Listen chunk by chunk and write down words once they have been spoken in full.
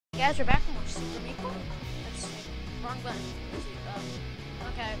Guys, we're back from more Super Meatball. Let's see. Wrong button. Let's see.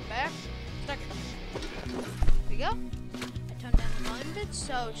 Okay, back. Stuck it. There we go. I toned down the volume a bit,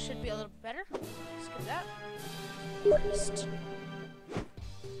 so it should be a little better. Skip that. First.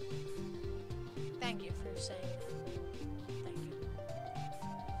 Thank you for saying that. Thank you.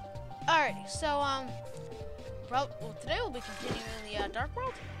 Alrighty, so, well, today we'll be continuing the Dark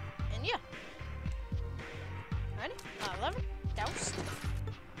World. And yeah. Ready? 11. Doused.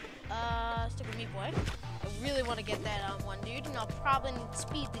 Stick with Meat Boy. I really want to get that one dude, and I'll probably need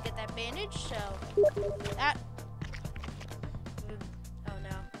speed to get that bandage, so that. Oh no.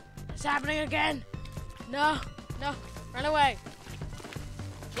 It's happening again! No! No! Run away!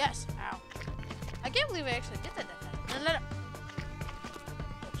 Yes! Ow. I can't believe I actually did that time. No.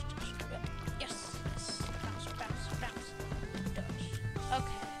 Yes! Yes! Bounce, bounce, bounce. Dodge.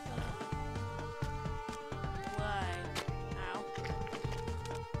 Okay.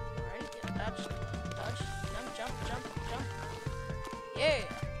 Dodge, jump. Yeah.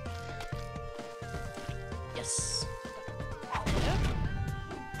 Yes.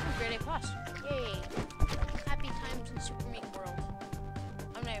 Grade A plus. Yay. Happy times in Super Meat World.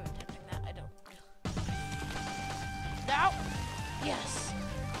 I'm not even attempting that. I don't. No. Yes.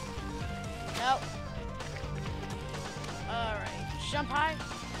 No. All right. Jump high.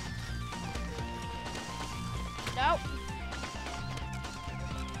 No.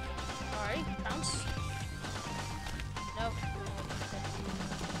 Alright, bounce. No.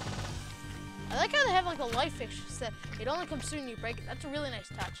 I like how they have like a life fixture that it only comes through when you break it. That's a really nice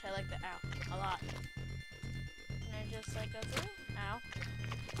touch. I like that. Ow. A lot. Can I just like go through? Ow.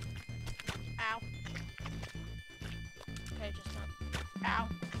 Ow. Okay, just not. Ow.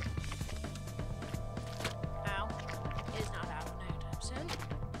 Ow. It is not happening anytime soon.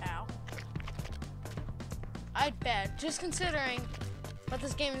 Ow. I'd bet, just considering what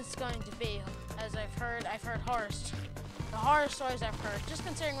this game is going to be, as I've heard the horror stories I've heard, just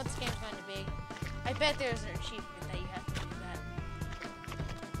considering what this game is going to be, I bet there's an achievement that you have to do that.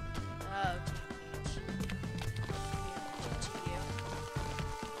 Oh,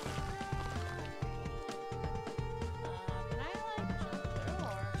 can I, like, jump through,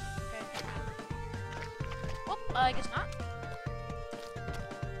 or? Okay. Well, I guess not.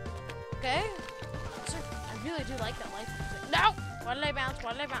 Okay. I really do like that life. No! Why did I bounce?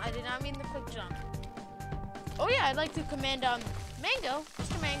 I did not mean the quick jump. Oh yeah, I'd like to commend Mango,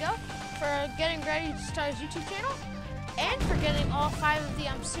 Mr. Mango, for getting ready to start his YouTube channel, and for getting all 5 of the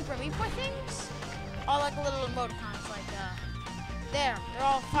Super Meat Boy things. All like little emoticons, like there. They're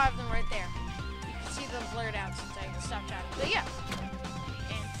all 5 of them right there. You can see them blurred out since I stopped chatting. But yeah.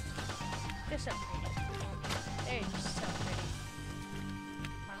 And they're so pretty. They're just so pretty.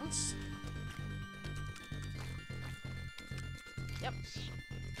 Bounce. Yep.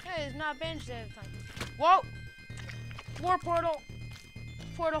 Hey, it's not bandaged at the time. Whoa! War portal!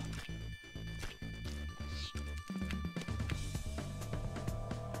 Portal.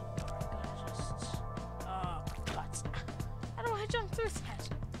 Butts. How do I jump through that?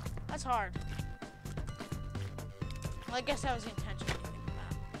 That's hard. Well, I guess that was the intention.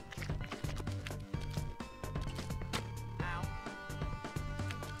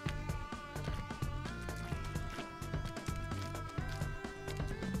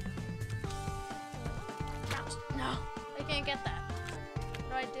 No, I can't get that. What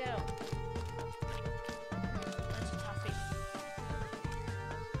do I do? That's a toughie.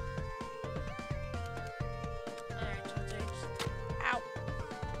 Alright, ow.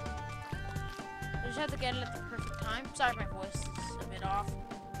 I just have to get it at the perfect time. Sorry, my voice is a bit off.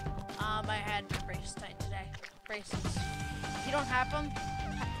 I had my braces tight today. Braces. If you don't have them,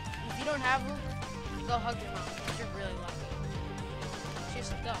 go hug your mom. Because you're really lucky.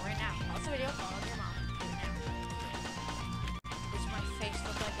 Seriously, go right now. Pause the video, go hug your mom. Face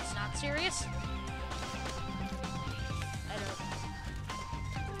look like it's not serious? I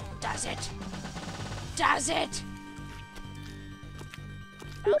don't. Does it? Does it?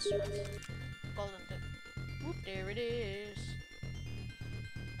 Bounce. Golden tip. Whoop, there it is.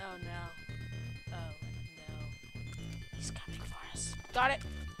 Oh no. Oh no. He's coming for us. Got it.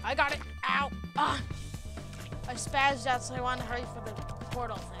 I got it. Ow. Ah. I spazzed out, so I wanted to hurry for the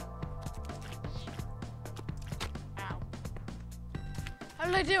portal thing. How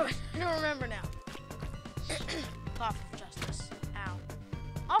did I do it? I don't remember now. Cough of justice. Ow.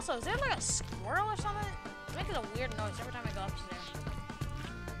 Also, is there like a squirrel or something? It's making a weird noise every time I go upstairs.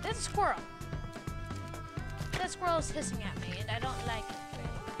 There's a squirrel. That squirrel is hissing at me, and I don't like it very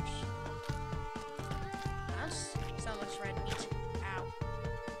much. That's so much red meat. Ow.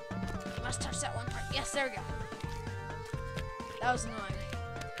 Must touch that one part. Yes, there we go. That was annoying.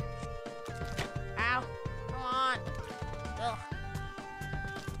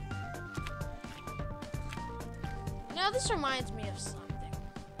 this reminds me of something.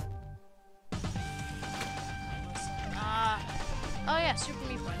 Oh yeah, Super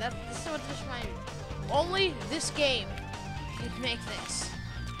Meat Boy. This is what this reminds me of. Only this game could make this.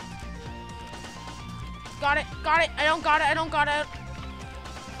 Got it, got it. I don't got it, I don't got it.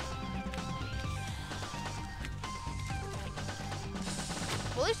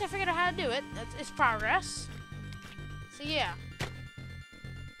 Well, at least I figured out how to do it. It's progress. So yeah.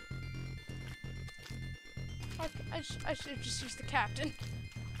 Okay, I should have just used the captain.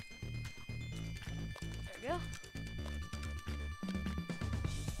 There we go.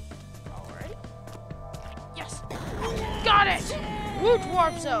 Alright. Yes! Got it! Woot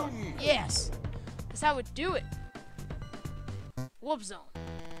warp zone! Yes! That's how we do it. Warp zone.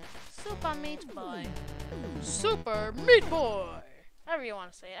 Super Meat Boy. Super Meat Boy! However you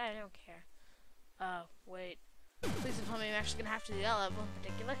want to say it, I don't care. Oh, wait. Please don't tell me I'm actually gonna have to do that level in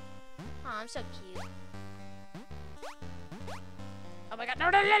particular. Oh, I'm so cute. Oh my god, no,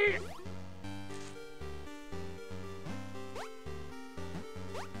 no, no, no!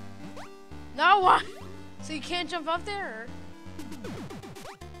 No, what? So you can't jump up there, or?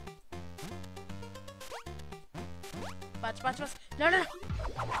 Butch. No, no, no!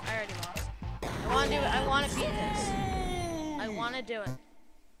 I already lost. I wanna do it, I wanna beat this. I wanna do it.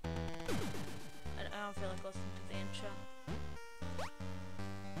 I don't feel like listening to the intro.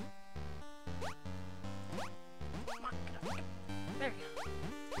 Come on, get up. There we go.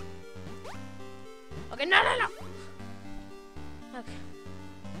 Okay, no! Okay.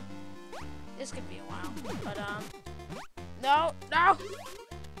 This could be a while, but no!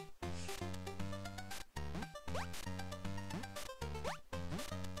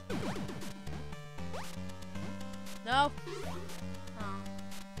 No! Oh,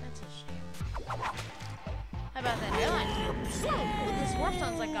 that's a shame. How about that airline? Look, this warp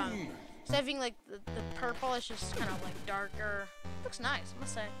zone's like instead of being like the purple, it's just kind of like darker. Looks nice, I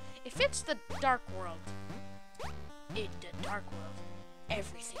must say. It fits the dark world. In the dark world,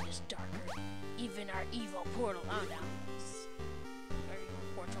 everything is darker. Even our evil portal. Oh no. Our evil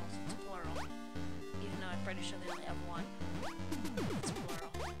portals, it's plural. Even though I'm pretty sure they only have one. It's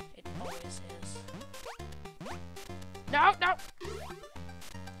plural. It always is. No!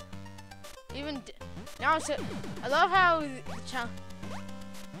 Even now, I love how the challenge.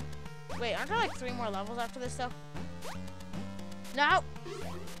 Wait, aren't there like 3 more levels after this though? No!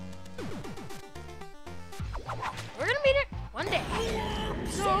 We're gonna beat it one day.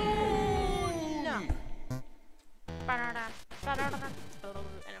 So no. I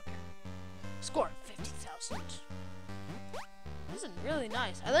don't care. Score 50,000. This is really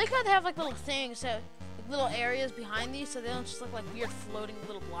nice. I like how they have like little things, so like little areas behind these, so they don't just look like weird floating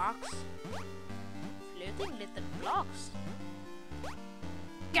little blocks. Floating little blocks.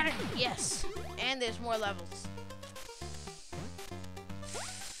 Got it. Yes. And there's more levels.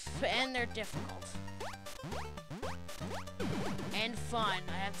 And they're difficult. And fun.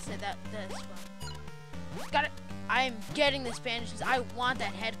 I have to say that's fun. Got it. I am getting this bandages. I want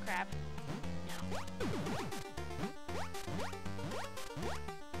that head crab. No.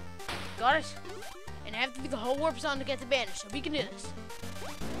 Got it. And I have to do the whole warp zone to get the bandage, so we can do this.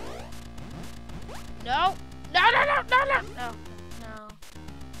 No. No.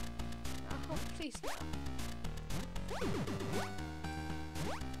 Oh, please no.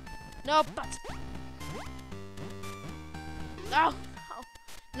 No, but. No.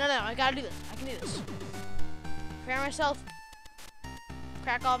 No, I gotta do this. I can do this. Prepare myself.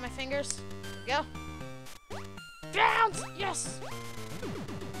 Crack all my fingers. There we go. Bounce! Yes!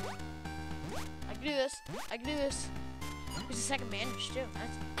 I can do this. There's a second bandage too.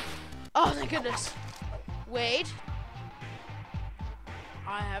 Oh, thank goodness. Wait.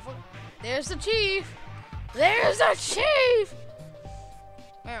 I have one. There's the chief.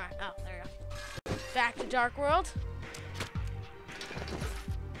 Where am I? Oh, there we go. Back to Dark World.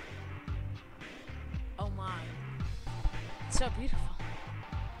 Oh my. It's so beautiful.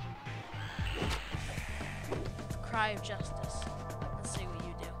 Cry of justice. Let's see what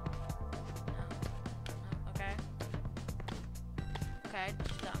you do. No. Okay. Okay,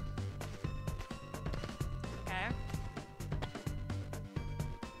 just done. Okay.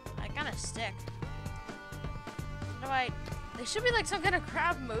 I kinda stick. What do I... There should be like some kind of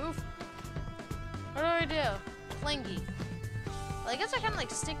crab move. What do I do? Clingy. Well, I guess I kind of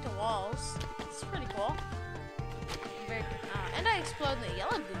like stick to walls. It's pretty cool. Very good. And I explode in the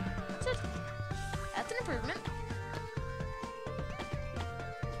yellow goo. That's it. That's an improvement.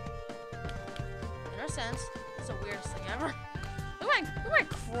 In a sense, it's the weirdest thing ever. Look at my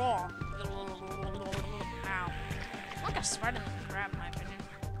crawl. Ow. I'm like a spider crab, in my opinion.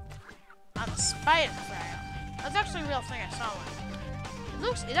 I'm a spider crab. That's actually a real thing. I saw one.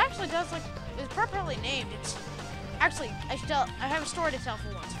 It actually does look, it's appropriately named. It's actually, I have a story to tell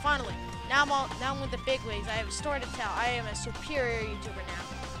for once. Finally, now I'm with the big wigs. I have a story to tell. I am a superior YouTuber now.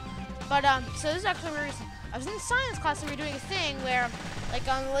 But so this is actually my reason. I was in science class and we were doing a thing where, like,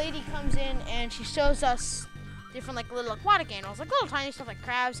 a lady comes in and she shows us different, like, little aquatic animals, like little tiny stuff like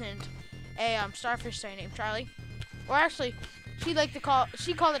crabs and a starfish named Charlie. Or actually, she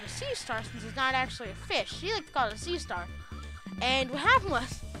called it a sea star since it's not actually a fish. She liked to call it a sea star. And what happened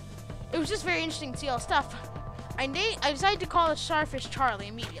was, it was just very interesting to see all the stuff. I decided to call it starfish Charlie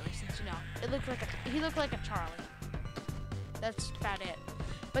immediately, since he looked like a Charlie. That's about it.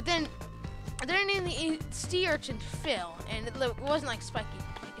 But then I named the sea urchin Phil, and it wasn't like spiky.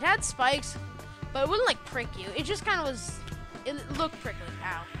 It had spikes, but it wouldn't like prick you. It just kind of was. It looked prickly.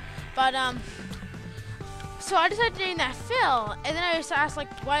 Ow. But so I decided to name that Phil, and then I just asked like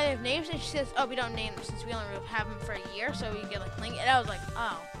why they have names, and she says, "Oh, we don't name them since we only have them for a year, so we get like link." And I was like,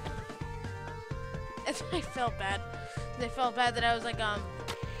 "Oh." And I felt bad. They felt bad that I was like, ow.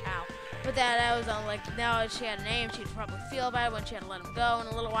 But that I was like, now she had a name, she'd probably feel bad when she had to let him go in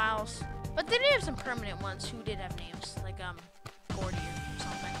a little while. But they did have some permanent ones who did have names, like Gordy or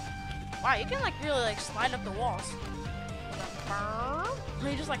something. Wow, you can like really like slide up the walls.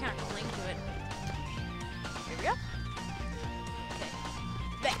 You just like kind of cling to it. Here we go. Okay.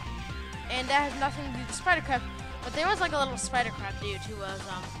 There. And that has nothing to do with the spider crab, but there was like a little spider crab dude who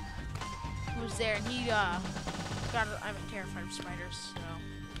was there, and he I'm terrified of spiders, so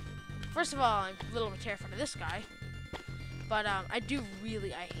first of all, I'm a little bit terrified of this guy, but I hate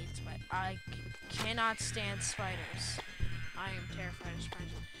spiders. I cannot stand spiders. I am terrified of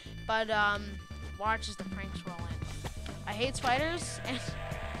spiders. But watch as the pranks roll in. I hate spiders, and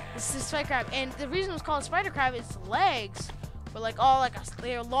this is spider crab, and the reason it was called spider crab is the legs were like all like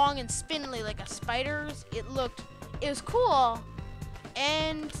they're long and spindly like a spider's. It was cool,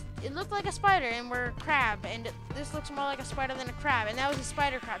 and it looked like a spider, and we're a crab, and this looks more like a spider than a crab, and that was a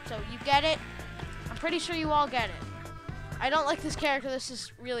spider crab, so you get it? I'm pretty sure you all get it. I don't like this character. This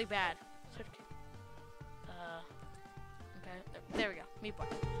is really bad. Okay, there we go. Meat Boy.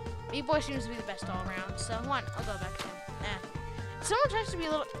 Meat Boy seems to be the best all around, so one, I'll go back to him. Someone tries to be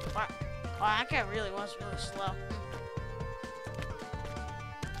a little, wow, that guy really was really slow.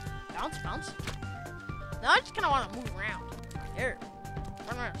 Bounce, bounce. Now I just kind of want to move around. Here.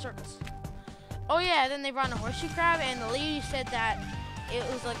 Run around in circles. Oh yeah, then they brought a horseshoe crab, and the lady said that it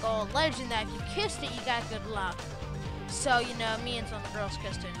was like a legend that if you kissed it, you got good luck. So, you know, me and some of the girls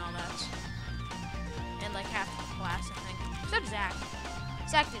kissed it and all that. And like half the class, I think. Except Zach.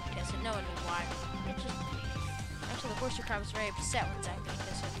 Zach didn't kiss it, no one knew why. Actually, the horseshoe crab was very upset when Zach didn't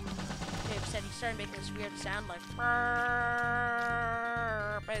kiss it. Very upset. He started making this weird sound like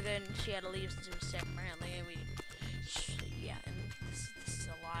brrrr, but then she had to leave since it was sick, apparently, and yeah, and this is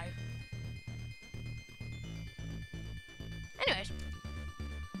a lie. Anyways,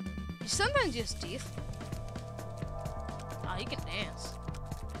 you sometimes use teeth. Oh, you can dance.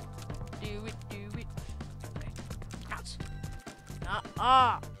 Do it. Okay, bounce.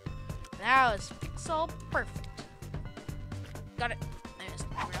 That was pixel perfect. Got it. I missed.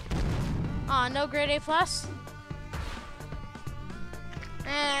 There we go. Aw, no grade A+.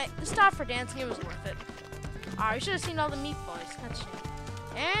 The stop for dancing, it was worth it. Aw, you should have seen all the Meat Boys. That's shit.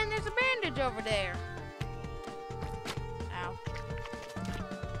 And there's a bandage over there. Ow.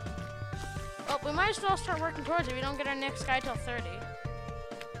 Well, we might as well start working towards it. We don't get our next guy till 30.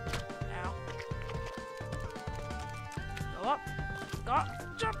 Ow. Go up. Go up.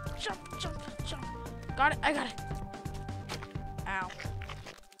 Jump. Got it. I got it. Ow.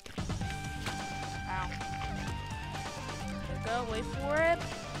 There we go. Wait for it.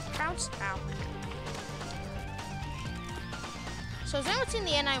 Bounce. Ow. So has anyone seen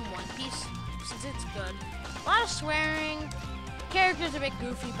the N9 One Piece? Since it's good. A lot of swearing. Characters are a bit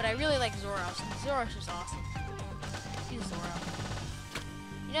goofy, but I really like Zoro. Zoro's just awesome. He's Zoro.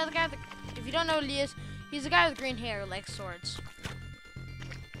 You know the guy if you don't know who he is, he's the guy with green hair who likes swords.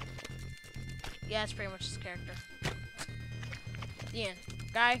 Yeah, that's pretty much his character. The end.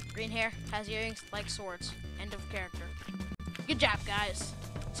 Guy, green hair, has earrings, likes swords. End of character. Good job, guys.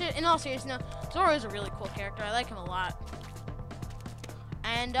 So, in all seriousness, Zoro is a really cool character. I like him a lot.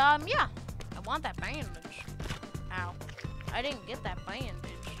 And, yeah. I want that bandage. Ow. I didn't get that bandage.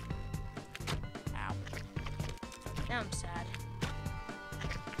 Ow. Now I'm sad.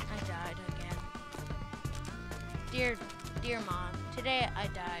 I died again. Dear Mom, today I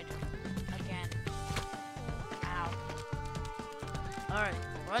died again. Ow. Alright,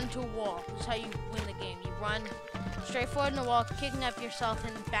 run to a wall. This is how you win the game. You run straight forward in the wall, kicking up yourself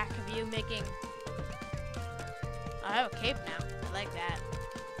in the back of you, making I have a cape now. I like that.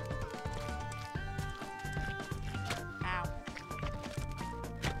 Ow.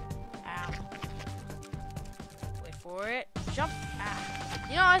 Ow. Wait for it. Jump. Ah.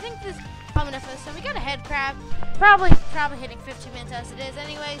 You know, I think this is probably enough for this time. We got a head crab. Probably hitting 15 minutes as it is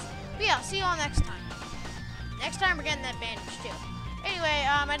anyways. But yeah, I'll see you all next time. Next time we're getting that bandage too. Anyway,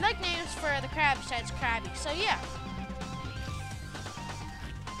 I'd like names for the crab besides Crabby. So yeah.